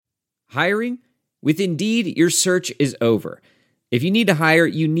Hiring? With Indeed, your search is over. If you need to hire,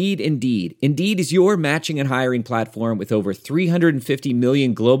 you need Indeed. Indeed is your matching and hiring platform with over 350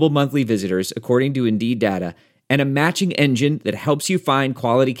 million global monthly visitors, according to Indeed data, and a matching engine that helps you find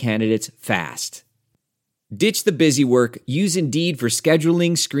quality candidates fast. Ditch the busy work. Use Indeed for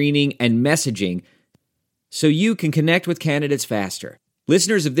scheduling, screening, and messaging so you can connect with candidates faster.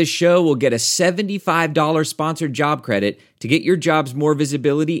 Listeners of this show will get a $75 sponsored job credit to get your jobs more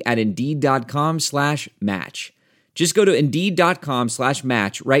visibility at Indeed.com/match. Just go to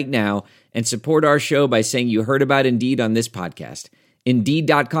Indeed.com/match right now and support our show by saying you heard about Indeed on this podcast.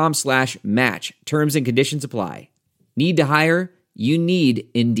 Indeed.com/match. Terms and conditions apply. Need to hire? You need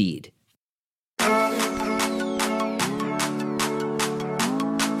Indeed.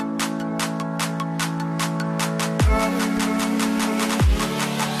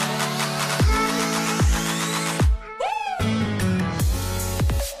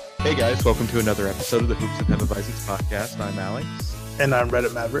 Hey guys, welcome to another episode of the Hoops and Heavivizes podcast. I'm Alex. And I'm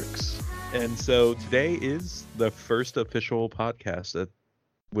Reddit Mavericks. And so today is the first official podcast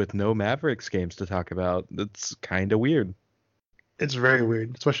with no Mavericks games to talk about. That's kind of weird. It's very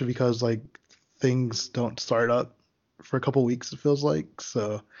weird, especially because things don't start up for a couple weeks, it feels like.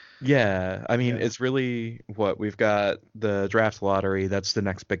 So yeah, I mean, It's really what we've got: the draft lottery, that's the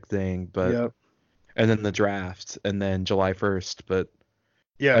next big thing, but and then the draft, and then July 1st, but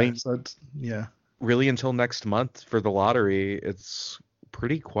yeah, I mean, so it's, really until next month for the lottery, it's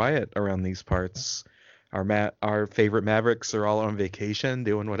pretty quiet around these parts. Our favorite Mavericks are all on vacation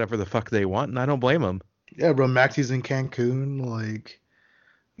doing whatever the fuck they want, and I don't blame them. Yeah, bro, Maxi's in Cancun,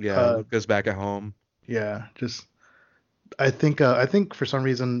 Luka's back at home. Yeah, just I think for some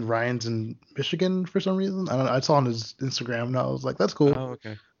reason Ryan's in Michigan for some reason. I don't know, I saw on his Instagram and I was like, that's cool. Oh,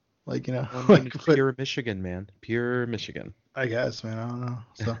 okay. Pure Michigan, man. Pure Michigan. I guess, man. I don't know.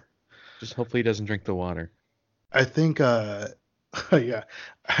 So just hopefully he doesn't drink the water. I think yeah.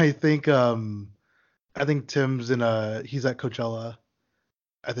 I think Tim's he's at Coachella.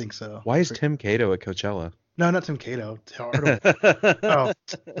 I think so. Why is Tim Cato at Coachella? No, not Tim Cato. Oh,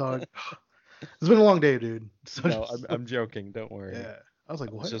 dog. It's been a long day, dude. So no, I'm joking. Don't worry. Yeah. I was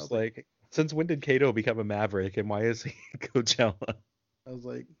like, what? It's just since when did Cato become a Maverick, and why is he at Coachella? I was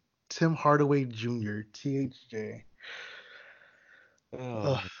like, Tim Hardaway Jr., THJ.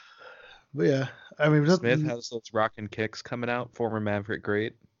 Oh. But yeah, I mean, Smith has those rockin' kicks coming out, former Maverick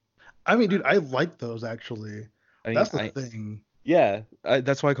great. I mean, dude, I like those actually. That's the thing. Yeah,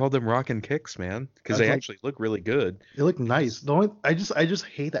 that's why I called them rockin' kicks, man, because they actually look really good. They look nice. I just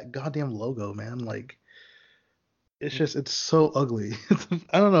hate that goddamn logo, man. It's so ugly.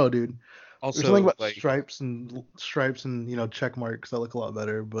 I don't know, dude. Also, there's something about stripes and check marks that look a lot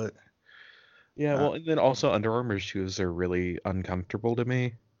better, but yeah, well, and then also Under Armour shoes are really uncomfortable to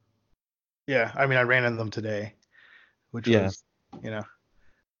me. Yeah, I mean, I ran in them today, which was,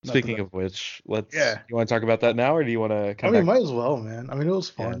 Speaking of which, you want to talk about that now, or do you want to come back? Might as well, man. I mean, it was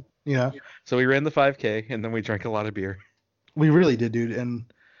fun, So we ran the 5K, and then we drank a lot of beer. We really did, dude, and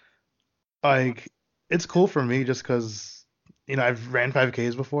it's cool for me just because, I've ran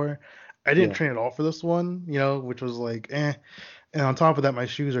 5Ks before. I didn't train at all for this one, which was eh. And on top of that, my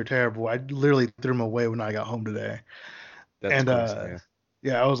shoes are terrible. I literally threw them away when I got home today. That's I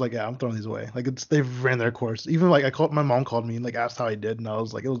was like, I'm throwing these away. They've ran their course. Even my mom called me and asked how I did, and I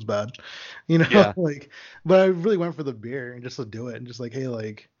was like, it was bad, but I really went for the beer and just to do it and just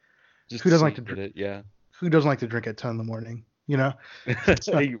hey, just who doesn't like to drink it? Yeah. Who doesn't like to drink at 10 in the morning?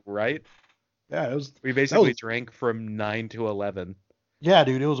 Right? Yeah, it was. We basically drank from 9 to 11. Yeah,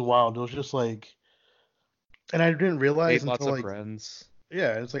 dude, it was wild. It was just and I didn't realize lots until of friends.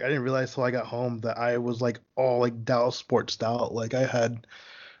 Yeah, it's I didn't realize till I got home that I was all Dallas sportsed out. I had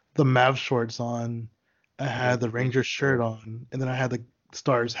the Mavs shorts on, I had the Rangers shirt on, and then I had the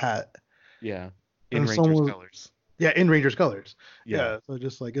Stars hat. Yeah, in Rangers colors. Yeah, in Rangers colors. Yeah, so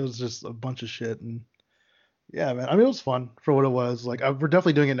just it was just a bunch of shit, and yeah, man. I mean, it was fun for what it was. We're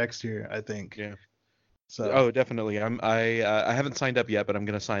definitely doing it next year, I think. Yeah. So. Definitely. I haven't signed up yet, but I'm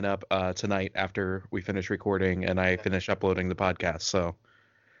gonna sign up tonight after we finish recording and I finish uploading the podcast. So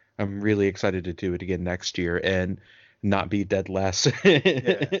I'm really excited to do it again next year and not be dead last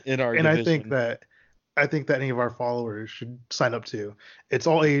in our division. I think that any of our followers should sign up too. It's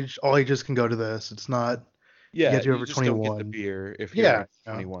all ages can go to this. It's not you over just 21. Don't get the beer if you're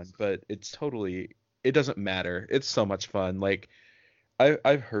 21, but it doesn't matter. It's so much fun.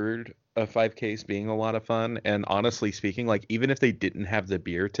 I've heard of 5Ks being a lot of fun, and honestly speaking, even if they didn't have the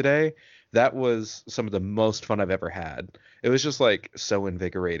beer today, that was some of the most fun I've ever had. It was just so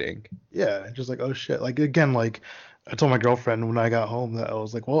invigorating. Yeah, just oh shit. Again, I told my girlfriend when I got home that I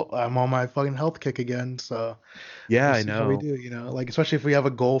was like, well, I'm on my fucking health kick again, so Yeah, we'll I see how we know. do, like especially if we have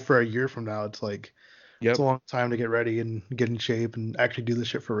a goal for a year from now, it's like it's a Yep. long time to get ready and get in shape and actually do this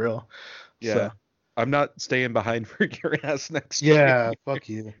shit for real. Yeah. So I'm not staying behind for your ass next year. yeah, fuck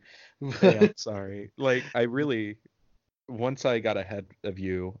you. Hey, I'm sorry. Like, once I got ahead of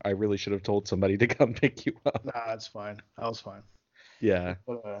you, I really should have told somebody to come pick you up. Nah, it's fine. I was fine. Yeah.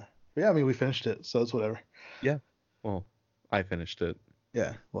 But yeah, I mean we finished it, so it's whatever. Yeah. Well, I finished it.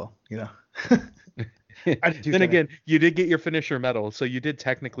 Yeah, well, I did too Then technically. again, you did get your finisher medal, so you did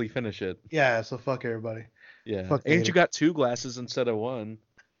technically finish it. Yeah, so fuck everybody. Yeah. Fuck the And you haters. got 2 glasses instead of 1.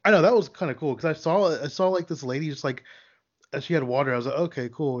 I know that was kind of cool because I saw like this lady just like as she had water. I was like, okay,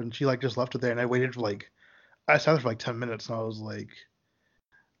 cool, and she like just left it there, and I waited for like I sat there for like 10 minutes, and I was like,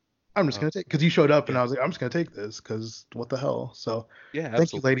 I'm just Oh, gonna take because you showed up, and yeah. I was like, I'm just gonna take this because what the hell. So Yeah,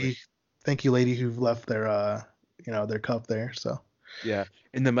 thank you, absolutely. lady. Thank you, lady, who left their cup there. So Yeah.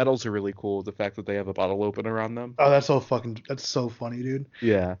 And the medals are really cool. The fact that they have a bottle opener on them. oh, that's so funny, dude.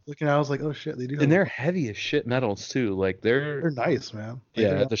 Yeah. Looking, I was like, oh shit, they do And have. they're heavy as shit medals too. Like they're They're nice, man. Like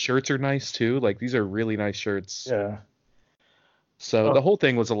they're yeah, not. the shirts are nice too. Like these are really nice shirts. Yeah. So Oh, the whole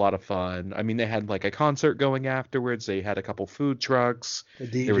thing was a lot of fun. I mean, they had like a concert going afterwards. They had a couple food trucks.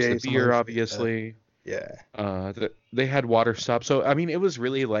 the There was the DJ, some beer, other shit. obviously. Yeah. They had water stop. So I mean, it was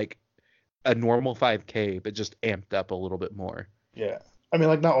really like a normal 5K, but just amped up a little bit more. Yeah. I mean,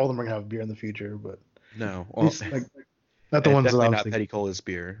 like not all of them are gonna have beer in the future, but No, at well, least like not the and ones that I definitely was not thinking. Petty Cola's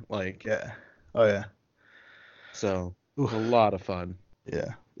beer. Like, Yeah. Oh yeah. so a Oof. lot of fun.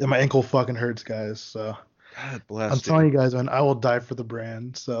 Yeah. Yeah, my ankle fucking hurts, guys. So God I'm bless, telling dude. you guys, man, I will die for the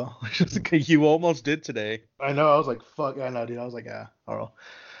brand. So You almost did today. I know. I was like, fuck. I know, dude. I was like, yeah. Oh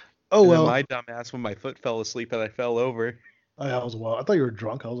And then well. my dumb ass when my foot fell asleep and I fell over. I was well. I thought you were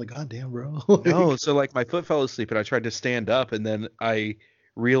drunk. I was like, God damn, bro. No, Like, so like my foot fell asleep and I tried to stand up and then I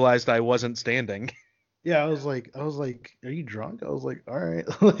realized I wasn't standing. yeah. I was like, are you drunk? I was like, all right.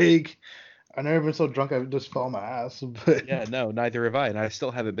 Like, I never been so drunk. I just fell on my ass. But Yeah, no, neither have I, and I still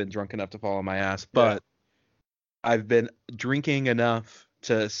haven't been drunk enough to fall on my ass, yeah. but I've been drinking enough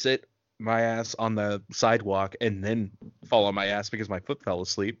to sit my ass on the sidewalk and then fall on my ass because my foot fell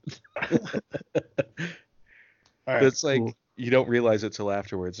asleep. All But right. it's Cool. like you don't realize it till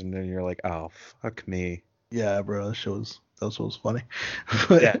afterwards, and then you're like, "Oh, fuck me." Yeah, bro. That was funny. Yeah,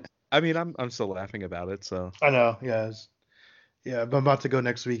 But I mean, I'm still laughing about it. So I know. Yeah. Yeah. But I'm about to go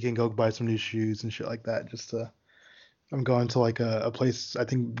next week and go buy some new shoes and shit like that. I'm going to like a place I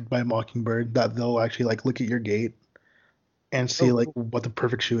think by Mockingbird that they'll actually like look at your gait and see oh, like cool. what the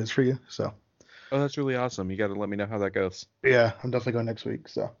perfect shoe is for you. So Oh, that's really awesome. You got to let me know how that goes. yeah, I'm definitely going next week.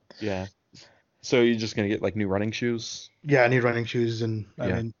 So Yeah. So you're just gonna get like new running shoes? yeah, I need running shoes and I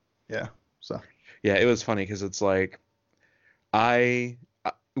Yeah. mean yeah. So Yeah, it was funny because it's like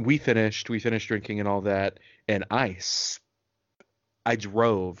we finished drinking and all that, and I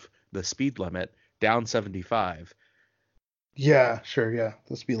drove the speed limit down 75 yeah, sure, yeah,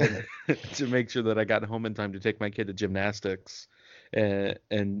 the speed limit. to make sure that I got home in time to take my kid to gymnastics. And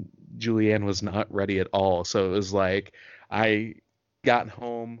Julianne was not ready at all. So it was like I got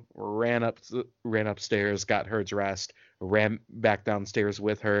home, ran upstairs, got her dressed, ran back downstairs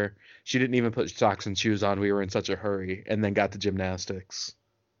with her. She didn't even put socks and shoes on. We were in such a hurry, and then got to gymnastics.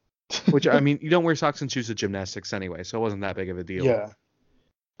 Which I mean, you don't wear socks and shoes at gymnastics anyway, so it wasn't that big of a deal. Yeah,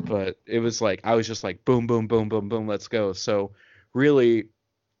 But it was like I was just like boom, boom, boom, boom, boom, let's go. So really,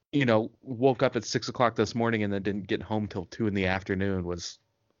 woke up at 6 o'clock this morning and then didn't get home till 2 in the afternoon was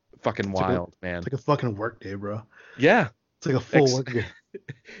fucking it's like a wild, it's man. like a fucking work day, bro. Yeah, It's like a full ex- work day.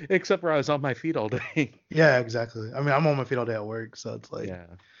 except for I was on my feet all day. Yeah, exactly. I mean, I'm on my feet all day at work, so it's like, Yeah,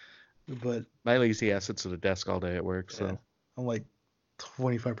 but my lazy ass sits at a desk all day at work. yeah, So I'm like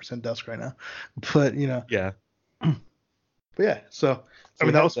 25% desk right now. But yeah, but yeah. So I so we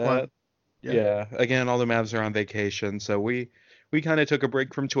mean, that had was fun. that. Yeah, Yeah, again, all the Mavs are on vacation, so we kind of took a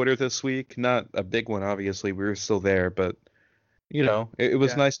break from Twitter this week. Not a big one, obviously. We were still there, but it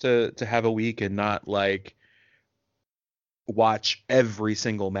was yeah, nice to have a week and not like watch every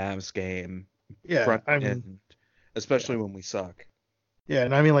single Mavs game yeah. front I to mean, end, yeah, especially when we suck. yeah.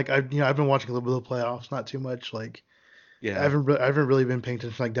 And I mean, like I've been watching a little bit of the playoffs, not too much. Like Yeah. I haven't really been paying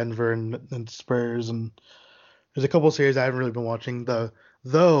attention to like Denver and Spurs, and there's a couple of series I haven't really been watching.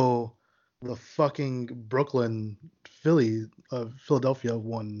 Though the fucking Brooklyn Philly Philadelphia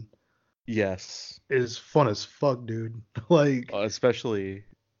one Yes. is fun as fuck, dude. Like, Especially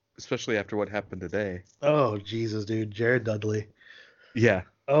after what happened today. oh Jesus, dude, Jared Dudley. Yeah.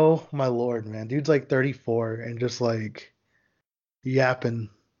 Oh my lord, man, dude's like 34 and just like yapping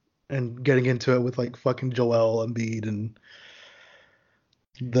and getting into it with like fucking Joel Embiid and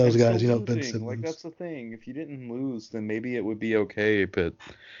those And guys, still Ben losing. Like, Simmons. that's the thing. If you didn't lose, then maybe it would be okay. But,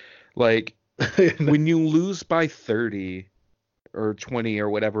 like, when you lose by 30 or 20 or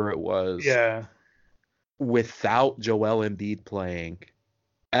whatever it was, Yeah, without Joel Embiid playing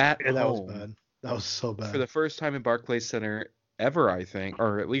at that was home bad. That was so for bad. the first time in Barclays Center ever, I think,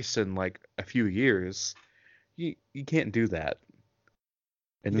 or at least in like a few years, you can't do that.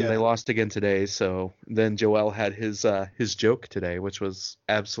 And then they Yeah. lost again today, so then Joel had his joke today, which was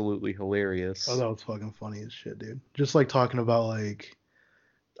absolutely Oh, hilarious. that was fucking funny as shit, dude. Just like talking about like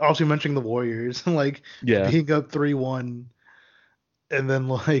also mentioning the Warriors and like Yeah, being up 3-1 and then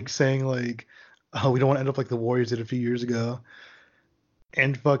like saying like, oh, we don't want to end up like the Warriors did a few years ago.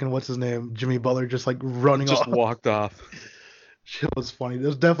 And fucking what's his name? Jimmy Butler just like running just off. walked off. Shit was funny. It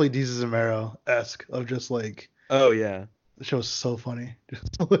was definitely Jesus and Mero-esque of just like Oh yeah, the show was so funny.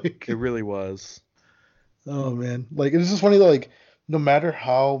 Just like it really was. oh man. Like it's just funny that like no matter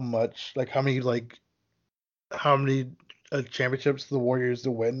how much like how many championships the Warriors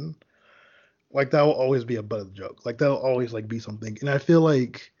to win, like that will always be a butt of the joke. Like that'll always like be something. And I feel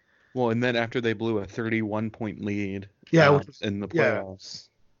like Well, and then after they blew a 31-point lead yeah, in the yeah, playoffs,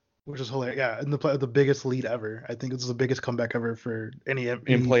 which is hilarious. Yeah, and the biggest lead ever. I think this is the biggest comeback ever for in any.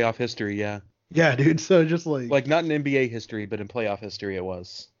 playoff history, yeah. Yeah, dude. So just like Like not in NBA history, but in playoff history it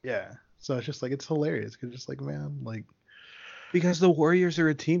was. yeah. So it's just like it's hilarious because just like man, like Because the Warriors are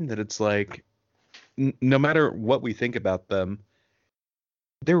a team that it's like, no matter what we think about them,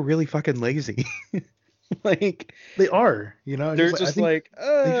 they're really fucking lazy. Like they are, you know. they're Just like I just think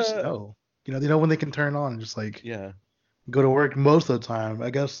like, they just know, you know. They know when they can turn on and just like yeah. go to work most of the time.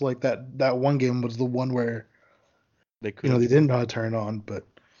 I guess like that one game was the one where They you know they couldn't. didn't know how to turn on, but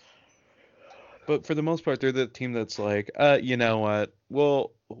But for the most part, they're the team that's like, you know what?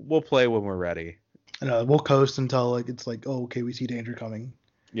 We'll play when we're ready. we'll coast until like it's like oh okay we see danger coming.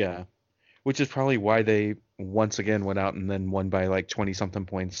 Yeah. Which is probably why they once again went out and then won by like 20 something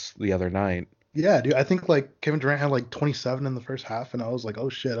points the other night. Yeah, dude. I think like Kevin Durant had like 27 in the first half, and I was like, oh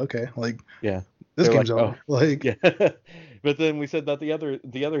shit, okay, like Yeah. this They're like, game's oh, over. Like yeah. But then we said that the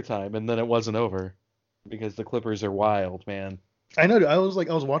other time, and then it wasn't over because the Clippers are wild, man. I know. Dude, I was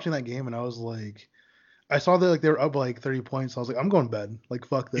watching that game, and I was like, I saw that like they were up like 30 points. I was like, I'm going to bed. Like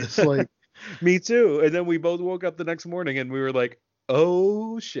fuck this. Like Me too. And then we both woke up the next morning and we were like,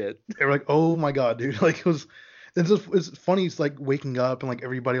 oh shit. they were like, oh my god, dude. Like it was. It's funny. It's like waking up and like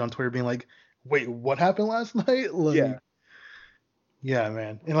everybody on Twitter being like, wait, what happened last night? Yeah. Like yeah,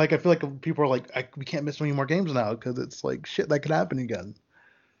 man. And like I feel like people are like, we can't miss any more games now because it's like shit that could happen again.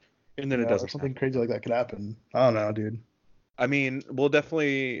 And You then it know, or doesn't something happen. crazy like that could happen. I don't know, dude. I mean, we'll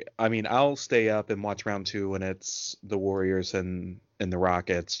definitely. I mean, I'll stay up and watch round two when it's the Warriors and the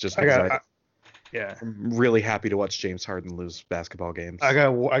Rockets, just I because got yeah. I'm really happy to watch James Harden lose basketball games. I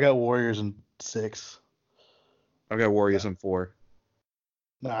got Warriors in 6. I've got Warriors Yeah. in 4.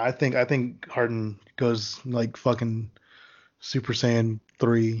 Nah, I think Harden goes like fucking Super Saiyan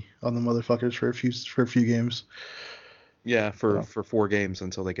 3 on the motherfuckers for a few games. Yeah, for So, 4 games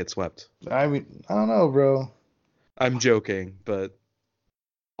until they get swept. I mean, I don't know, bro. I'm joking, but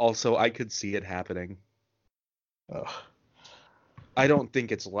also I could see it happening. Ugh. I don't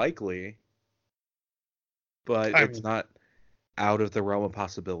think it's likely, but I it's mean, not out of the realm of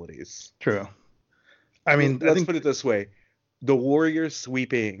possibilities. true. I mean, I Let's think put it this way. The Warriors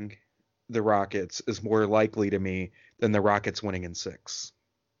sweeping the Rockets is more likely to me than the Rockets winning in 6.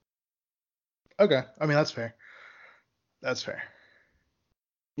 okay. I mean, that's fair. That's fair.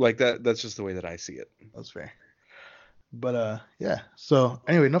 Like that's just the way that I see it. That's fair. But yeah. So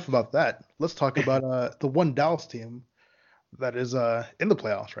anyway, enough about that. Let's talk about the one Dallas team that is in the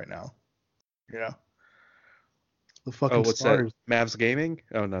playoffs right now. Yeah. The Oh, fucking what's that? Stars. Mavs Gaming?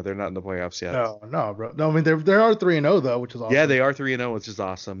 Oh no, they're not in the playoffs yet. No, bro. No, I mean they are 3-0 though, which is awesome. Yeah, they are 3-0, which is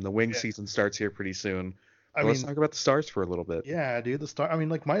awesome. The wing Yeah. season starts here pretty soon. I But let's mean, talk about the Stars for a little bit. yeah, dude, the Star. I mean,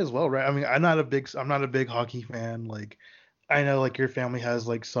 like, might as well, right? I mean, I'm not a big hockey fan. Like, I know, like, your family has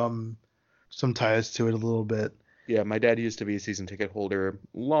like some ties to it a little bit. Yeah, my dad used to be a season ticket holder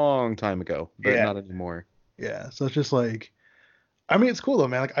long time ago, but Yeah, not anymore. yeah. So it's just like, I mean, it's cool though,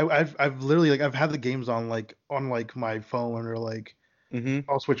 man. Like, I've literally like I've had the games on like my phone or like Mm-hmm.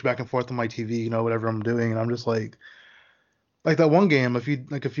 I'll switch back and forth on my TV, you know, whatever I'm doing, and I'm just like that one game. If you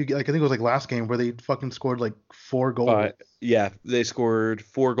like, I think it was like last game where they fucking scored like 4 goals. Yeah, they scored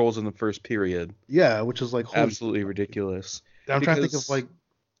 4 goals in the first period. Yeah, which is like holy. Absolutely ridiculous. And I'm trying to think of Because like.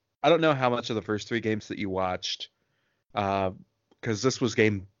 I don't know how much of the first 3 games that you watched, because this was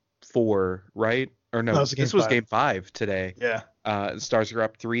game 4, right? Or no, No, it's game this was 5. game 5 today. Yeah. The Stars are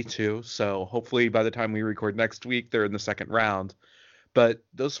up 3-2, so hopefully by the time we record next week, they're in the second round. But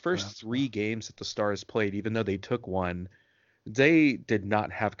those first 3 games that the Stars played, even though they took one, they did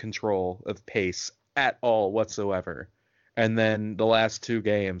not have control of pace at all whatsoever. And then the last 2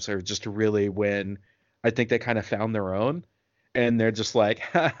 games are just really when I think they kind of found their own. And they're just like,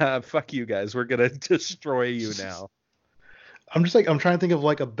 haha, fuck you guys, we're going to destroy you now. I'm trying to think of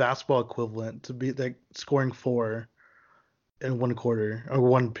like a basketball equivalent to be like scoring 4 in 1 quarter or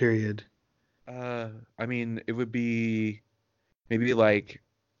 1 period. I mean, it would be maybe like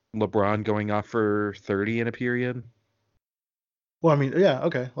LeBron going off for 30 in a period. Well, I mean, yeah,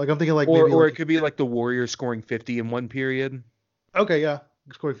 okay. Like I'm thinking like or it could be like the Warriors scoring 50 in 1 period. Okay, yeah,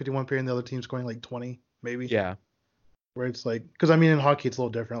 scoring 51 period, and the other team scoring like 20, maybe. Yeah. Where it's like, because I mean, in hockey it's a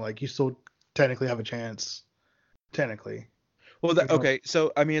little different. Like you still technically have a chance, technically. Well, okay,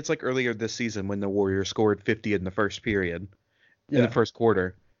 so I mean, it's like earlier this season when the Warriors scored 50 in the first period, in the first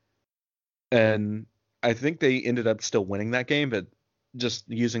quarter, and I think they ended up still winning that game. But just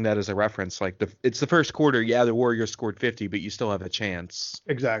using that as a reference, like it's the first quarter, yeah, the Warriors scored 50, but you still have a chance.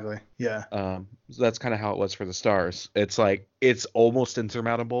 Exactly. Yeah. So that's kind of how it was for the Stars. It's like it's almost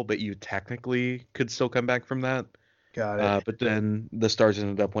insurmountable, but you technically could still come back from that. Got it. But then the Stars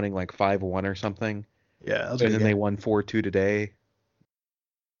ended up winning like 5-1 or something. Yeah, that was and then they won 4-2 today.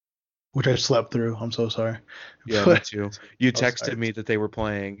 Which I slept through. I'm so sorry. Yeah, me too. You texted me that they were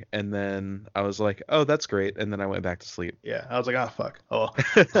playing, and then I was like, "Oh, that's great," and then I went back to sleep. Yeah, I was like, "Ah, fuck." Oh,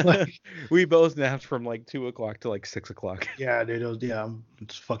 we both napped from like 2:00 to like 6:00. Yeah, dude. I'm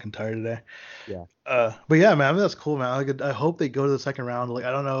just fucking tired today. Yeah. But yeah, man, I mean, that's cool, man. Like, I hope they go to the second round. Like,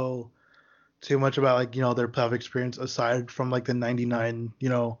 I don't know too much about like their playoff experience aside from like the '99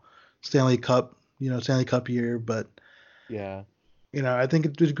 Stanley Cup year, but yeah. I think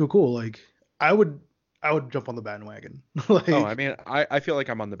it's cool. Like, I would jump on the bandwagon. Like, I mean, I feel like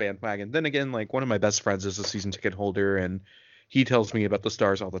I'm on the bandwagon. Then again, like one of my best friends is a season ticket holder, and he tells me about the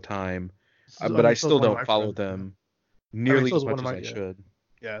Stars all the time. But I still don't follow them nearly as much as I should.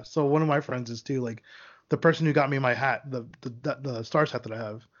 Yeah. So one of my friends is too. Like, the person who got me my hat, the Stars hat that I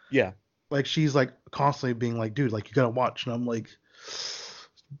have. Yeah. Like, she's like constantly being like, dude, like you gotta watch, and I'm like,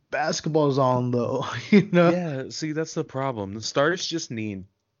 basketball's on though, Yeah, see, that's the problem. The Stars just need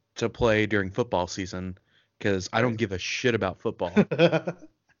to play during football season because I don't give a shit about football.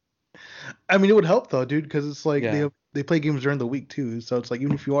 I mean, it would help though, dude, because it's like they play games during the week too. So it's like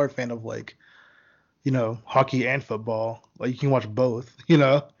even if you are a fan of like, hockey and football, like you can watch both,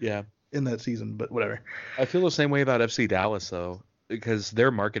 Yeah. in that season. But whatever. I feel the same way about FC Dallas though, because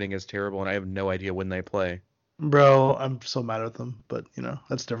their marketing is terrible and I have no idea when they play. Bro, I'm so mad at them, but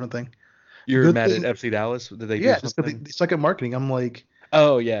that's a different thing. You're mad at FC Dallas? Did they do something? They suck at marketing. I'm like,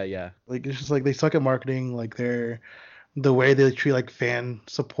 oh yeah. Like it's just like they suck at marketing. Like the way they treat like fan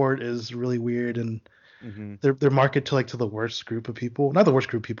support is really weird, and they're market to the worst group of people. Not the worst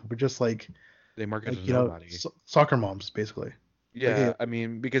group of people, but just like they market to nobody. Soccer moms, basically. Yeah, like, I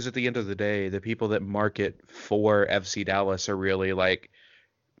mean, because at the end of the day, the people that market for FC Dallas are really like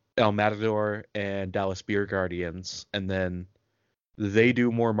El Matador and Dallas Beer Guardians, and then they do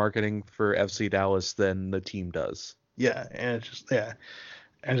more marketing for FC Dallas than the team does. Yeah, and it's just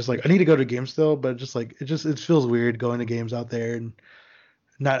and just like I need to go to games still, but just like it feels weird going to games out there and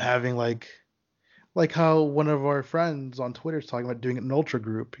not having like how one of our friends on Twitter is talking about doing an ultra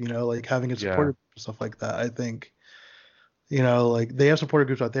group, like having a supporter group and stuff like that. I think like they have supporter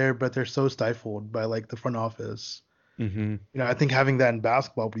groups out there, but they're so stifled by like the front office. I think having that in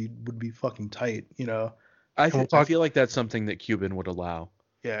basketball would be fucking tight. I feel like that's something that Cuban would allow.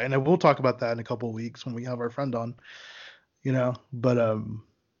 Yeah, and we'll talk about that in a couple of weeks when we have our friend on. But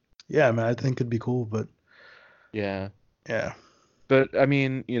yeah, man, I think it'd be cool. But yeah. But I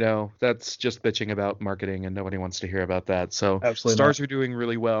mean, that's just bitching about marketing, and nobody wants to hear about that. So absolutely Stars are doing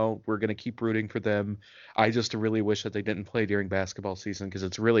really well. We're gonna keep rooting for them. I just really wish that they didn't play during basketball season because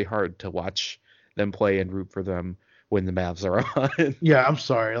it's really hard to watch them play and root for them when the Mavs are on. Yeah, I'm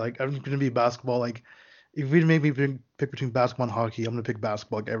sorry. Like, I'm gonna be basketball. Like, if you'd make me pick between basketball and hockey, I'm gonna pick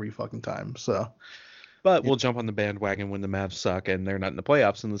basketball like every fucking time. So, but we'll jump on the bandwagon when the Mavs suck and they're not in the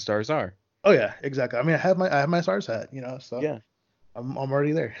playoffs and the Stars are. Oh yeah, exactly. I mean, I have my Stars hat, So yeah, I'm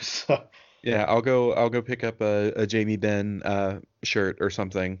already there. So yeah, I'll go pick up a Jamie Benn shirt or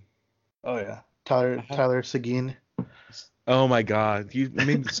something. Oh yeah, Tyler Seguin. Oh my God, you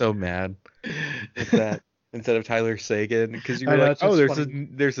made me so mad with that. Instead of Tyler Sagan, because you were like, oh,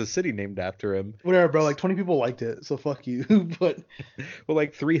 there's a city named after him. Whatever, bro. Like 20 people liked it, so fuck you. But well,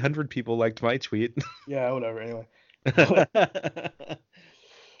 like 300 people liked my tweet. Yeah, whatever. Anyway.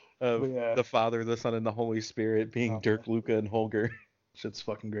 of the Father, the Son, and the Holy Spirit being Dirk, Luca, and Holger. Shit's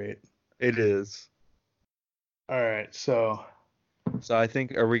fucking great. It is. All right, so I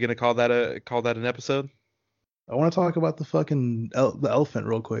think, are we gonna call that an episode? I want to talk about the fucking the elephant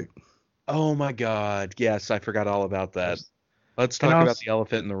real quick. Oh my God! Yes, I forgot all about that. Let's talk about the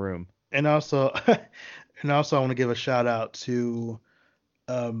elephant in the room. And also, I want to give a shout out to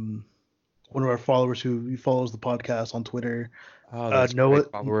one of our followers who follows the podcast on Twitter. Oh, that's Noah,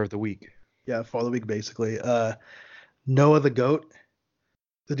 follower of the week. Yeah, follower of the week basically. Noah the Goat.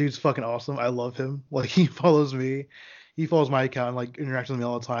 The dude's fucking awesome. I love him. Like, he follows me. He follows my account, like, interacts with me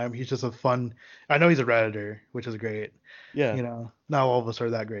all the time. He's just a fun... I know he's a Redditor, which is great. Yeah. You know, not all of us are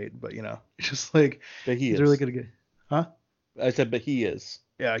that great, but, you know, it's just like... But he's really good. Huh? I said, but he is.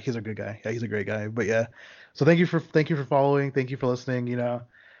 Yeah, he's a good guy. Yeah, he's a great guy. But, yeah. So thank you for following. Thank you for listening, you know.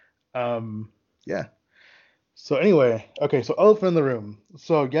 Yeah. So, anyway. Okay, so elephant in the room.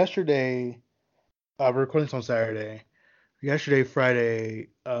 So, yesterday... we're recording this on Saturday. Yesterday, Friday,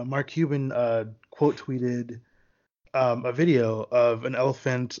 Mark Cuban quote tweeted a video of an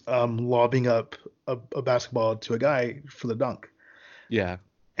elephant lobbing up a basketball to a guy for the dunk. Yeah.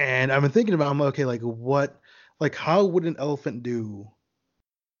 And I've been thinking about, okay, like how would an elephant do,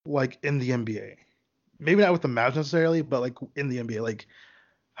 like, in the NBA? Maybe not with the Mavs necessarily, but like in the NBA, like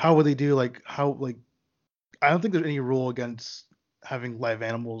how would they do? Like how, like, I don't think there's any rule against having live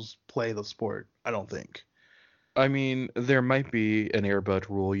animals play the sport. I don't think. I mean, there might be an airbud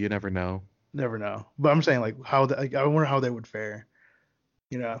rule. You never know. Never know. But I'm saying, like, I wonder how they would fare.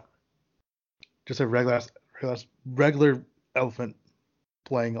 You know, just a regular elephant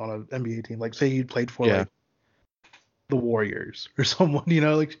playing on an NBA team. Like, say you played for like the Warriors or someone. You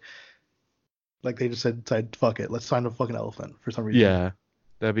know, like they just said, fuck it, let's sign a fucking elephant for some reason. Yeah,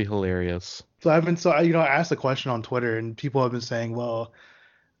 that'd be hilarious. So I asked a question on Twitter, and people have been saying, well,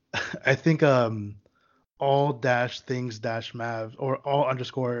 I think all -things -Mavs or all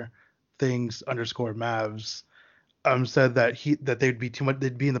 _things _Mavs said that they'd be too much,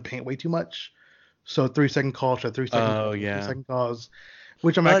 they'd be in the paint way too much. So 3-second calls, 3-second calls.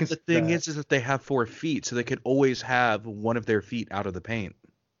 Which I'm But the thing is that they have 4 feet, so they could always have one of their feet out of the paint.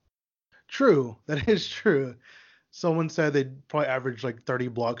 True, that is true. Someone said they'd probably average like 30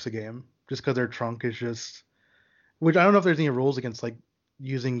 blocks a game just because their trunk is just. Which I don't know if there's any rules against like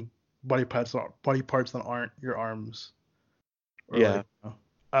using body parts that aren't your arms. Yeah.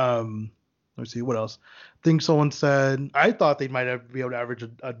 Let's see what else. I think someone said I thought they might be able to average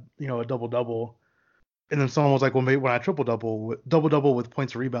a double, and then someone was like, well, maybe when I triple double with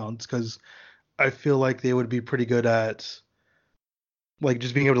points and rebounds, because I feel like they would be pretty good at like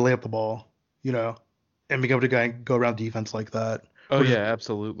just being able to lay up the ball, you know, and being able to go around defense like that. Oh yeah,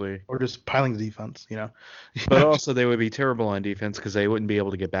 absolutely. Or just piling the defense, you know. But also they would be terrible on defense because they wouldn't be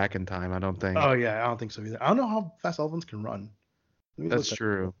able to get back in time, I don't think. Oh yeah, I don't think so either. I don't know how fast elephants can run. That's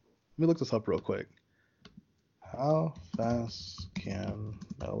true. Let me look this up real quick. How fast can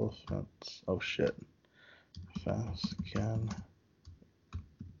elephants? Oh shit. Fast can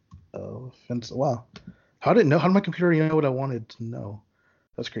elephants? Wow. How did my computer know what I wanted to know?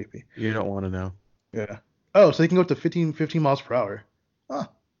 That's creepy. You don't want to know. Yeah. Oh, so they can go up to 15 miles per hour. Huh.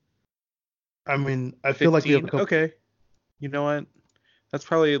 I mean, I feel 15? Like we have a couple... Okay. You know what? That's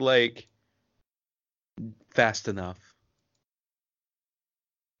probably like fast enough.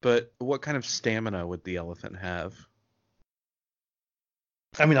 But what kind of stamina would the elephant have?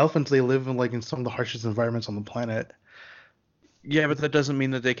 I mean, elephants, they live in some of the harshest environments on the planet. Yeah, but that doesn't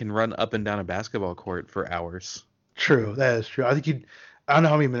mean that they can run up and down a basketball court for hours. True, that is true. I think I don't know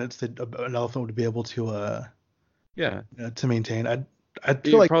how many minutes that an elephant would be able to to maintain. I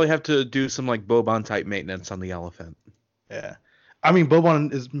feel like probably have to do some like Bobon type maintenance on the elephant. Yeah, I mean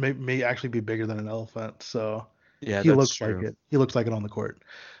Bobon may actually be bigger than an elephant, so yeah, he looks true. Like it. He looks like it on the court.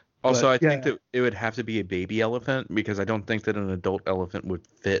 Also, I think that it would have to be a baby elephant because I don't think that an adult elephant would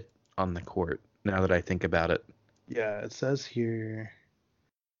fit on the court. Now that I think about it. Yeah, it says here.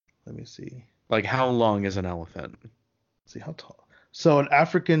 Let me see. Like, how long is an elephant? Let's see how tall. So an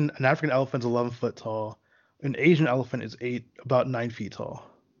African elephant is 11 foot tall. An Asian elephant is about 9 feet tall.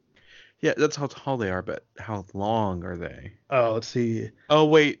 Yeah, that's how tall they are, but how long are they? Oh, let's see. Oh,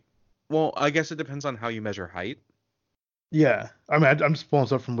 wait. Well, I guess it depends on how you measure height. Yeah, I mean, I'm just pulling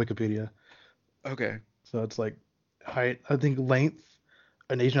stuff from Wikipedia. Okay. So it's like height. I think length.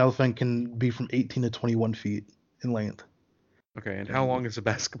 An Asian elephant can be from 18 to 21 feet in length. Okay, and how long is a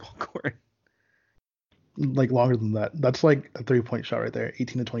basketball court? Like longer than that. That's like a 3-point shot right there.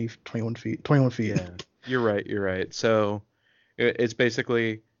 18 to 21 feet. 21 feet. Yeah, you're right. So it's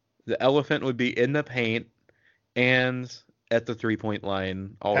basically the elephant would be in the paint, and at the 3-point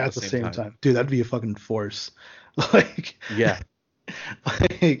line all at at the same time. Dude, that'd be a fucking force. Like, Yeah.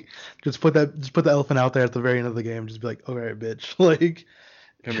 like just put the elephant out there at the very end of the game. Just be like, all right, bitch, like,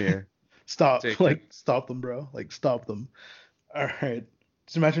 Come here. stop, Take like, it. stop them, bro, like, stop them. All right.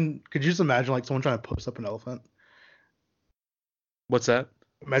 Could you just imagine like someone trying to post up an elephant? What's that?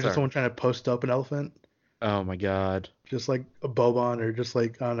 Imagine Sorry. someone trying to post up an elephant, Oh my God. just like a Boban or just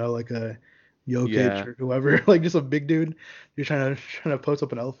like I don't know, like a Jokic Yeah. or whoever, like just a big dude. You're trying to post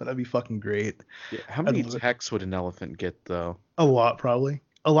up an elephant. That'd be fucking great. Yeah. How I'd many love it. attacks would an elephant get though? A lot, probably.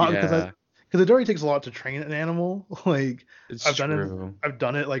 A lot Yeah, because it already takes a lot to train an animal. Like it's I've done it true. I've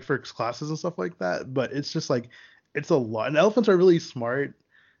done it like for classes and stuff like that, but it's just like it's a lot. And elephants are really smart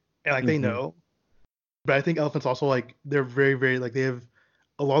and like they Hmm. know. But I think elephants also like they're very, very like they have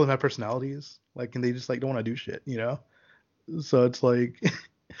a lot of them have personalities. Like and they just like don't want to do shit, you know? So it's like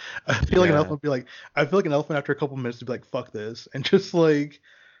I feel like an Yeah. elephant would be like I feel like an elephant after a couple minutes would be like, fuck this and just like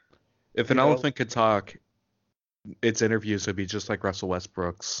If an you know elephant could talk, its interviews would be just like Russell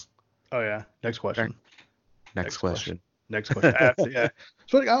Westbrook's. oh yeah, next Okay. question. Next question. Next question. Yeah.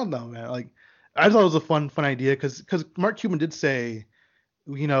 So like, I don't know, man. Like I thought it was a fun idea because Mark Cuban did say,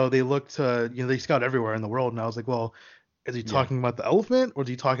 they look to they scout everywhere in the world, and I was like, well, is he Yeah. talking about the elephant or is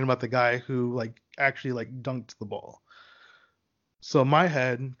he talking about the guy who like actually like dunked the ball? So in my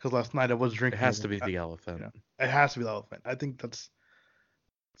head, because last night I was It drinking, has to be the elephant. it has to be the elephant. I think that's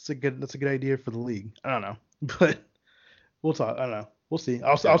a good idea for the league. I don't know, but we'll talk. I don't know. We'll see.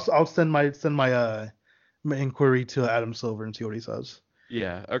 Yeah. I'll send my inquiry to Adam Silver and see what he says.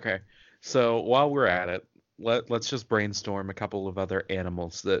 Yeah. Okay. So while we're at it, let's just brainstorm a couple of other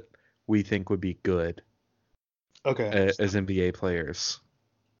animals that we think would be good Okay. as NBA players.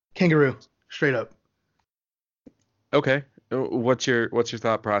 Kangaroo, straight up. Okay. What's your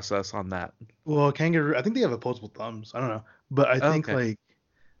thought process on that? Well, kangaroo, I think they have opposable thumbs. I don't know, but Okay.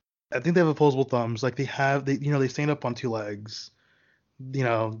 I think they have opposable thumbs. Like they stand up on two legs.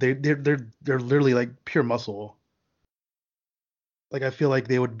 They're literally like pure muscle. Like I feel like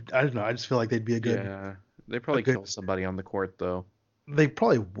they would. I don't know. I just feel like they'd be Yeah. They a probably good. kill somebody on the court though. They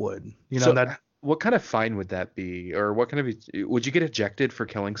probably would. So That what kind of fine would that be? Or what kind of would you get ejected for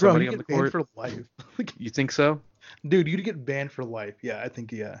killing bro, somebody you on the get banned court? for life. Like, You think so? dude, you'd get banned for life. Yeah, I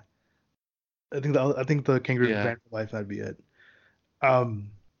think yeah. I think the kangaroo Yeah. banned for life. That'd be it.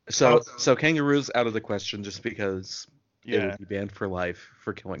 Um. So kangaroos out of the question just because it Yeah. would be banned for life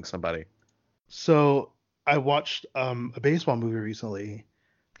for killing somebody. So I watched a baseball movie recently.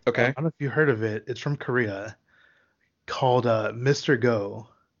 I Okay. don't know if you heard of it. It's from Korea called Mr. Go,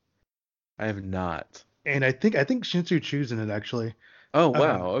 I have not. and I think Shin-Soo Choo's in it actually. Oh Uh,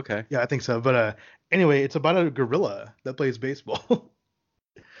 wow. Okay. yeah, I think so. But anyway, it's about a gorilla that plays baseball,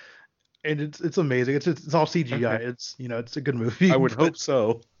 and it's amazing. It's all CGI. Okay. It's a good movie. I would but, hope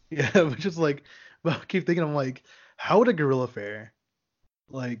so. yeah, but just like, but I keep thinking I'm like, how would a gorilla fare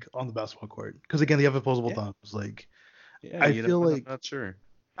like on the basketball court? Because again, they have opposable Yeah. thumbs. Like Yeah. I You know feel what? I'm like not sure.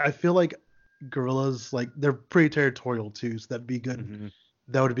 I feel like gorillas like they're pretty territorial too, so that'd be good. Hmm.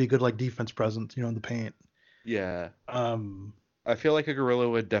 That would be good like defense presence, in the paint. Yeah. Um, I feel like a gorilla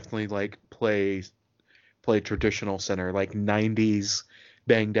would definitely like play traditional center, like 90s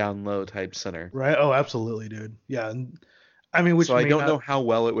bang down low type center. right? Oh, absolutely, dude. Yeah, and I mean, which So I may don't not. know how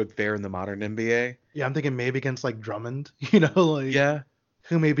well it would fare in the modern NBA. Yeah, I'm thinking maybe against like Drummond, like Yeah.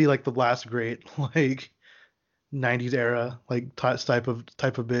 who may be like the last great like '90s era like type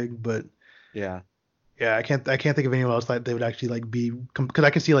of big, but Yeah. yeah, I can't think of anyone else that they would actually like be because I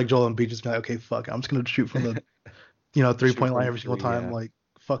can see like Joel Embiid just be like, okay, fuck, I'm just gonna shoot from the 3 Shoot point line from every single three, time, yeah. like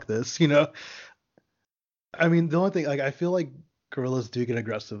fuck this. I mean, the only thing like I feel like gorillas do get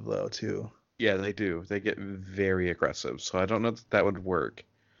aggressive though too. Yeah, they do. They get very aggressive. So I don't know if that would work.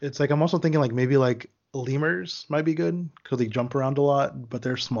 It's like I'm also thinking like maybe like lemurs might be good because they jump around a lot, but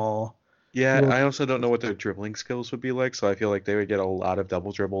they're small. Yeah, Well, I also don't know what their dribbling skills would be like, so I feel like they would get a lot of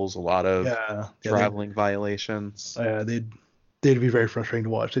double dribbles, a lot of yeah, traveling violations. they'd be very frustrating to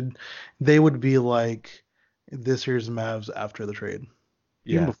watch. They would be like this year's Mavs after the trade,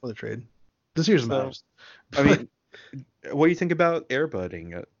 even Yeah. before the trade. This year's So, Mavs. I mean, what do you think about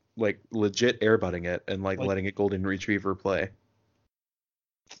airbutting it? Like legit airbutting it and like Like, letting a golden retriever play?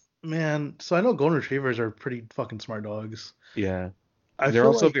 man, so I know golden retrievers are pretty fucking smart dogs. Yeah. I They're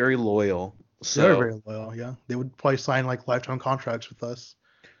feel also like very loyal. they're So, very loyal. Yeah, they would probably sign like lifetime contracts with us.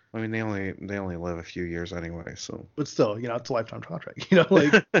 I mean, they only live a few years anyway, so. But still, it's a lifetime contract.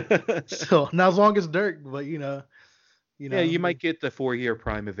 Like still not as long as Dirk, but Yeah, you might get the 4-year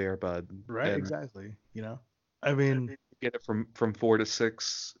prime of Airbud, right, and exactly. I mean, get it from 4 to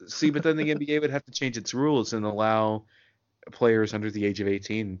 6. See, but then the NBA would have to change its rules and allow players under the age of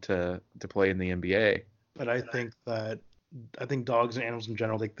 18 to play in the NBA. But I think dogs and animals in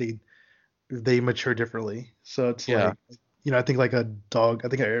general, like they mature differently. So it's like, I think like a dog,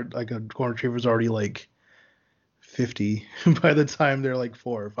 like a golden retriever is already like 50 by the time they're like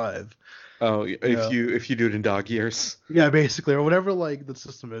 4 or 5. Oh, if you do it in dog years. Yeah, basically, or whatever like the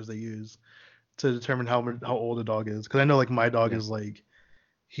system is they use to determine how old a dog is. Because I know like my dog is like,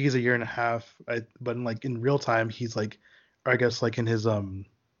 he's a year and a half, but in real time he's like, or I guess like in his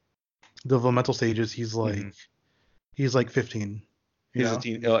developmental stages he's like he's like 15. He's a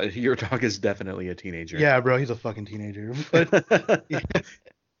teen. Your dog is definitely a teenager. Yeah, bro, he's a fucking teenager. But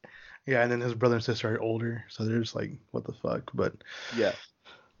yeah, and then his brother and sister are older, so they're just like, what the fuck? But yeah,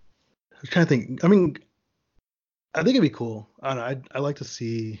 I was trying to think. I mean, I think it'd be cool. I don't know. I'd like to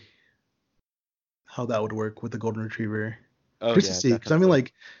see how that would work with the golden retriever. Oh, Just to see, because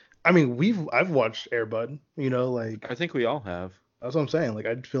I've watched Air Bud. Like I think we all have. That's what I'm saying. Like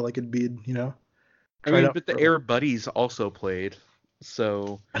I'd feel like it'd be, but the Air Buddies also played.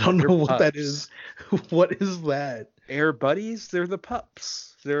 So I don't know what that is. What is that? Air Buddies? They're the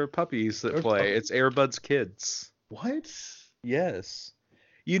pups. They're puppies that play. Puppies? It's Air Bud's kids. What? Yes.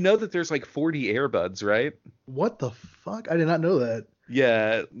 You know that there's like 40 Air Buds, right? What the fuck? I did not know that.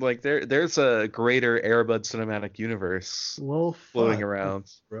 Yeah, like there's a greater Air Bud cinematic universe floating around,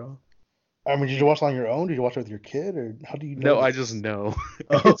 bro. I mean, did you watch it on your own? Did you watch it with your kid, or how do you know? No, I just know.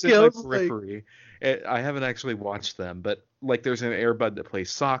 It's in my periphery. I haven't actually watched them, but like there's an Air Bud that plays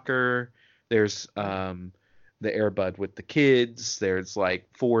soccer. There's the Air Bud with the kids. There's like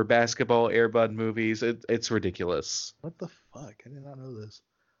 4 basketball Air Bud movies. It's ridiculous. What the fuck? I did not know this.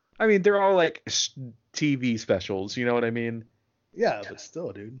 I mean, they're all like TV specials. You know what I mean? Yeah, but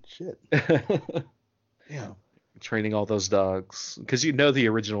still, dude. Shit. Yeah. Training all those dogs. Because the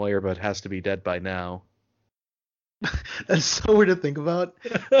original Air Bud has to be dead by now. That's so weird to think about.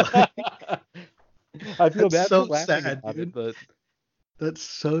 I feel bad so for laughing sad, about dude. it, but that's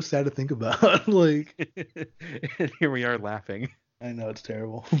so sad to think about. Like, and here we are laughing. I know it's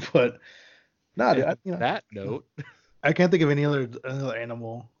terrible, but dude, that note, I can't think of any other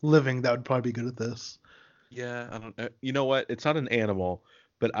animal living that would probably be good at this. Yeah, I don't know. You know what? It's not an animal,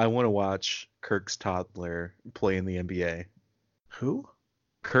 but I want to watch Kirk's toddler play in the NBA. Who?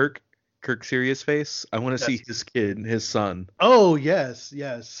 Kirk Serious Face. I want to see his kid, his son. Oh, yes.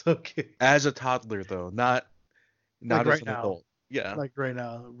 Okay. As a toddler, though, not like as an adult. Yeah. Like right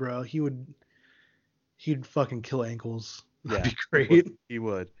now, bro. He'd fucking kill ankles. That'd Yeah, be great. He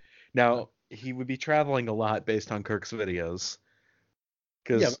would. Now, he would be traveling a lot based on Kirk's videos.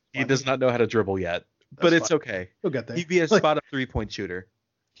 Because he does not know how to dribble yet. But it's okay. He'll get there. He'd be a spot up 3-point shooter.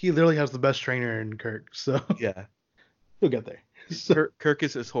 He literally has the best trainer in Kirk, so yeah, he'll get there. So, Kirk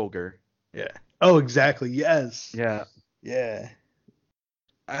is his Holger. Yeah. Oh, exactly. Yes. Yeah. Yeah.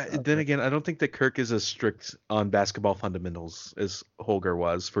 Then again, I don't think that Kirk is as strict on basketball fundamentals as Holger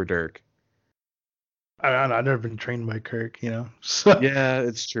was for Dirk. I don't know. I've never been trained by Kirk, So. Yeah,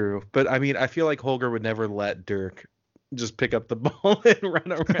 it's true. But I mean, I feel like Holger would never let Dirk just pick up the ball and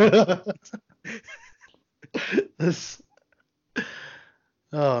run around.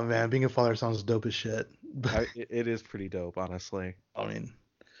 Oh man, being a father sounds dope as shit. It is pretty dope, honestly. I mean,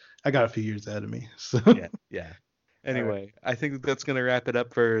 I got a few years ahead of me. So yeah. Anyway, I think that's going to wrap it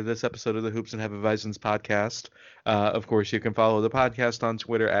up for this episode of the Hoops and Hefeweizens podcast. Of course, you can follow the podcast on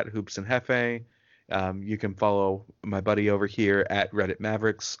Twitter at Hoops and Hefe. You can follow my buddy over here at Reddit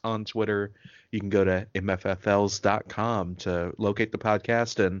Mavericks on Twitter. You can go to mffls.com to locate the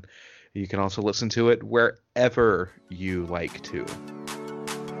podcast, and you can also listen to it wherever you like to.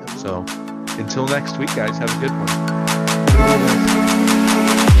 So, until next week, guys, have a good one.